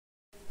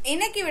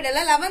இன்னைக்கு விடல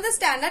 11th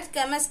standard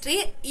chemistry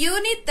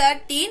unit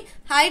 13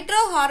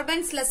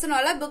 hydrocarbons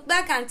லெசனோட book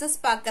back answers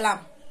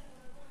பார்க்கலாம்.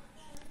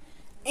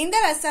 இந்த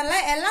லெசன்ல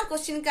எல்லா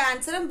क्वेश्चनக்கு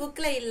ஆன்சரும்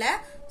புக்ல இல்ல.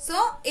 சோ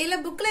இல்ல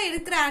புக்ல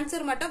இருக்கிற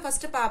ஆன்சர் மட்டும்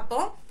ஃபர்ஸ்ட்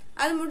பாப்போம்.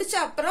 அது முடிச்ச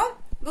அப்புறம்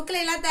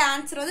புக்ல இல்லாத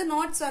ஆன்சர் வந்து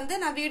நோட்ஸ் வந்து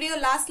நான் வீடியோ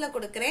லாஸ்ட்ல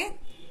கொடுக்கிறேன்.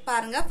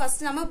 பாருங்க.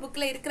 ஃபர்ஸ்ட் நம்ம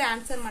புக்ல இருக்கிற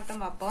ஆன்சர்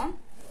மட்டும் பாப்போம்.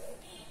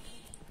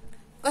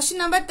 क्वेश्चन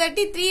நம்பர்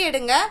 33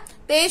 எடுங்க.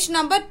 Page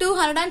number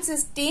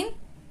 216.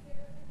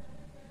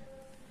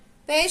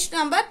 Page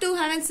number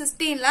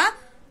 216ல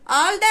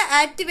all the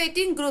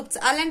activating groups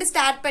அல்லந்து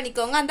start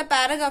பண்ணிக்கோங்க. அந்த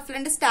பேராகிராஃப்ல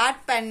இருந்து ஸ்டார்ட்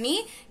பண்ணி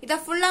இத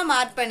ஃபுல்லா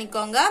மார்க்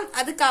பண்ணிக்கோங்க.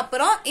 அதுக்கு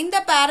அப்புறம் இந்த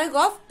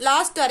பேராகிராஃப்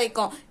லாஸ்ட்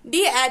வரைக்கும்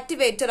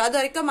டீஆக்டிவேட்டர் அது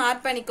வரைக்கும்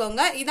மார்க்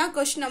பண்ணிக்கோங்க. இதான்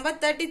question number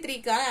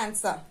 33க்கான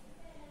answer.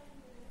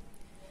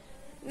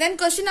 then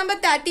question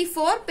number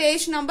 34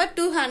 page number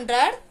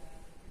 200.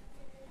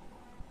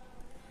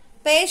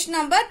 Page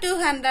number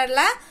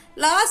 200ல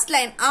last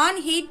line on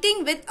heating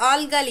with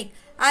alcoholic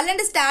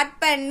அல்லந்து start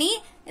பண்ணி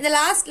இந்த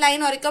லாஸ்ட்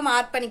லைன் வரைக்கும்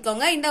மார்க்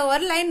பண்ணிக்கோங்க. இந்த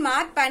ஒரு லைன்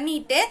மார்க்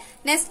பண்ணிட்டு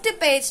நெக்ஸ்ட்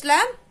பேஜ்ல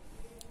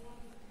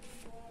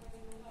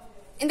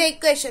இந்த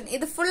ஈக்குவேஷன்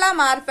இது ஃபுல்லா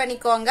மார்க்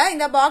பண்ணிக்கோங்க.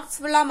 இந்த பாக்ஸ்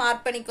ஃபுல்லா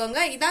மார்க் பண்ணிக்கோங்க.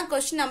 இதான்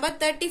question number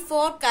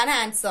 34க்கான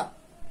answer.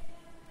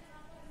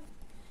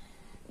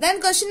 then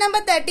question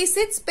number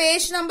 36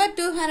 page number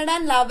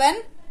 211.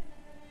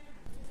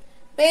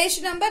 Page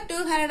number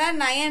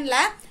 209ல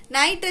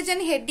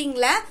nitrogen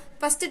ஹெட்டிங்ல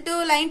first 2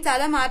 lines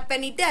அத மார்க்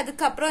பண்ணிட்டு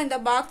அதுக்கு அப்புறம் இந்த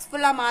பாக்ஸ்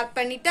ஃபுல்லா மார்க்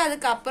பண்ணிட்டு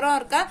அதுக்கு அப்புறம்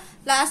இருக்க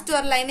லாஸ்ட்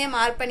ஒரு லைனே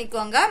மார்க்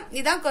பண்ணிக்கோங்க.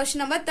 இதான் question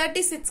number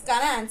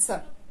 36க்கான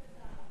answer.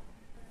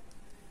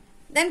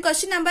 then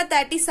question number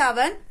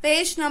 37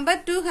 page number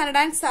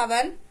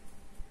 207.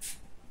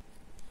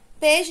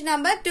 Page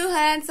number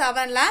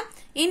 207ல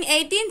in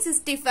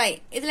 1865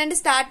 இதுல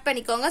இருந்து ஸ்டார்ட்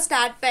பண்ணிக்கோங்க.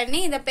 ஸ்டார்ட்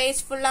பண்ணி இந்த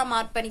பேஜ் ஃபுல்லா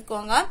மார்க்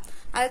பண்ணிக்கோங்க.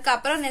 அதுக்கு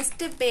அப்புறம்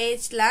நெக்ஸ்ட்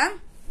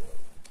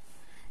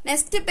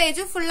பேஜ்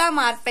ஃபுல்லா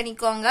மார்க்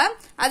பண்ணிக்கோங்க.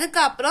 அதுக்கு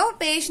அப்புறம்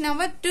பேஜ்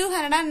நம்பர்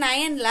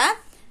 209ல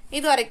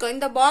இது வரைக்கும்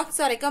இந்த பாக்ஸ்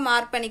வரைக்கும்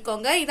மார்க்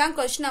பண்ணிக்கோங்க. இதான்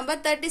question number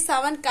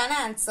 37க்கான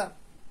answer.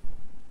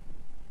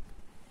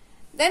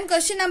 then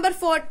question number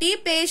 40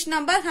 page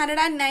number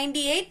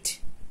 198.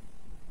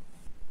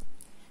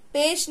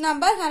 Page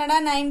number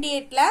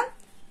 198ல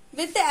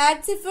with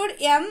acid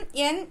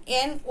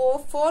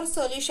MnNO4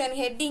 solution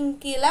heading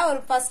கீழ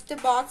ஒரு ஃபர்ஸ்ட்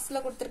பாக்ஸ்ல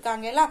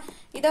கொடுத்திருக்காங்கல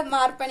இத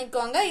மார்க்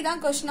பண்ணிக்கோங்க.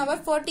 இதான் question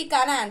number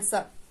 40க்கான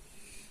answer.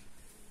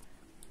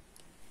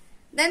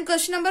 then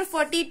question number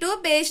 42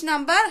 page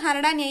number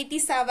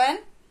 187.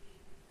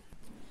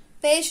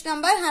 Page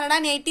number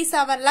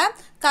 187ல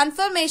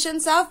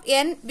confirmations of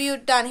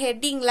N-butan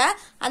ஹெட்டிங்ல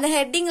அந்த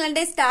ஹெட்டிங்ல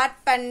இருந்தே ஸ்டார்ட்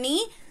பண்ணி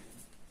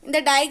இந்த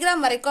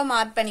டயக்ராம் வரைக்கும்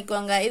மார்க்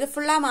பண்ணிக்கோங்க. இது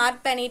ஃபுல்லா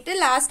மார்க் பண்ணிட்டு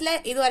லாஸ்ட்ல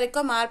இது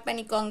வரைக்கும் மார்க்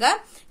பண்ணிக்கோங்க.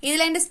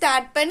 இதுல இருந்து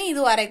ஸ்டார்ட் பண்ணி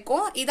இது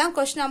வரைக்கும். இதான்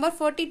question number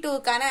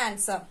 42க்கான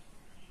answer.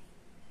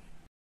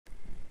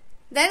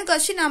 then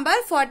question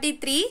number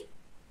 43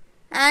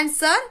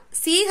 answer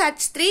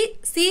CH3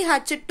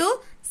 CH2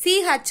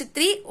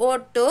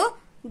 CH3O2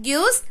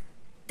 gives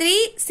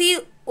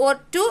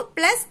 3CO2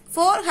 plus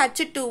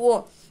 4H2O.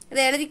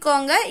 இதை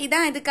எழுதிக்கோங்க.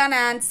 இதான் இதுக்கான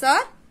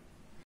answer.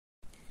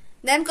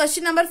 then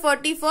question number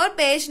 44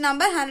 page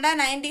number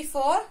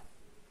 194.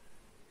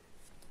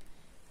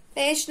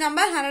 Page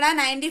number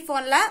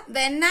 194ல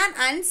when an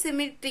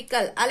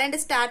unsymmetrical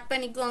அல்லந்து start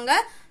பண்ணிக்கோங்க.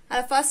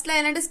 அது ஃபர்ஸ்ட்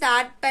லைன்ல இருந்து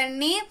ஸ்டார்ட்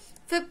பண்ணி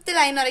 5th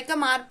லைன்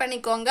வரைக்கும் மார்க்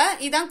பண்ணிக்கோங்க.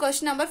 இதான்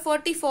क्वेश्चन நம்பர்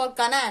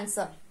 44க்கான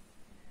ஆன்சர்.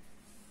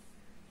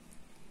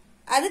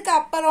 அதுக்கு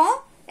அப்புறம்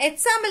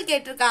எக்ஸாம்பிள்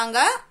கேட்டிருக்காங்க.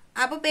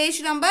 அப்ப பேஜ்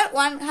நம்பர்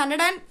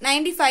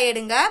 195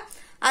 எடுங்க.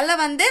 அதுல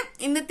வந்து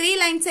இந்த 3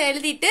 லைன்ஸ்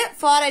எழுதிட்டு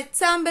ஃபார்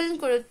எக்ஸாம்பிள்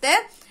கொடுத்து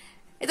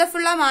இத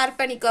ஃபுல்லா மார்க்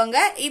பண்ணிக்கோங்க.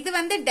 இது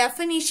வந்து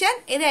டெஃபினிஷன்,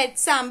 இது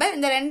எக்ஸாம்பிள்,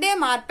 இந்த ரெண்டே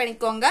மார்க்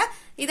பண்ணிக்கோங்க.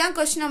 இதான்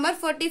question number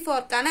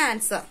 44க்கான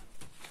answer.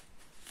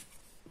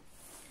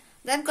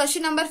 then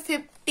question number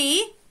 50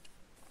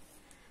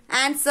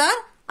 answer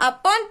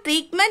upon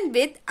treatment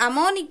with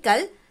ammonical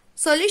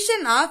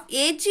solution of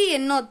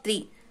AgNO3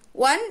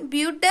 1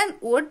 butane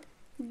would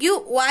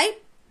give white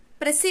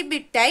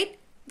precipitate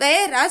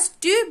whereas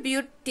 2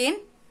 butane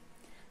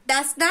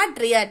does not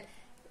react.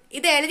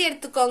 இதை எழுதி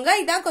எடுத்துக்கோங்க.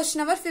 இதான் क्वेश्चन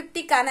நம்பர்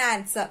 50க்கான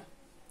ஆன்சர்.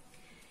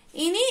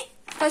 இனி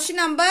क्वेश्चन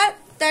நம்பர்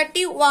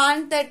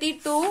 31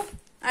 32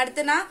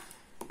 அடுத்து நான்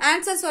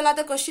ஆன்சர் சொல்லாத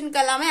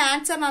क्वेश्चनக்கு எல்லாமே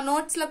ஆன்சர் நான்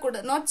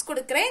நோட்ஸ்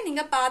கொடுக்கிறேன்.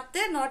 நீங்க பார்த்து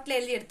நோட்ல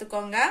எழுதி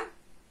எடுத்துக்கோங்க.